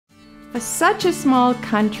For such a small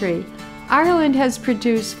country, Ireland has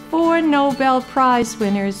produced 4 Nobel Prize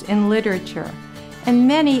winners in literature and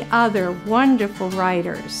many other wonderful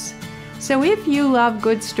writers. So if you love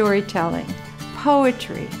good storytelling,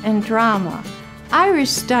 poetry, and drama, Irish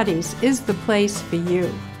Studies is the place for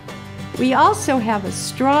you. We also have a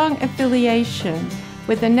strong affiliation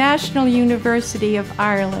with the National University of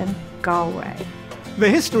Ireland, Galway. The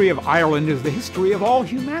history of Ireland is the history of all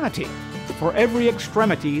humanity. For every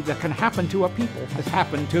extremity that can happen to a people has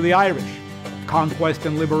happened to the Irish. Conquest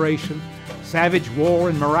and liberation, savage war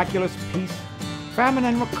and miraculous peace, famine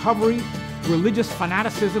and recovery, religious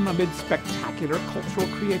fanaticism amid spectacular cultural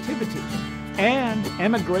creativity, and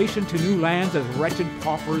emigration to new lands as wretched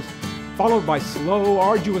paupers, followed by slow,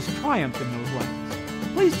 arduous triumph in those lands.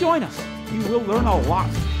 Please join us. You will learn a lot.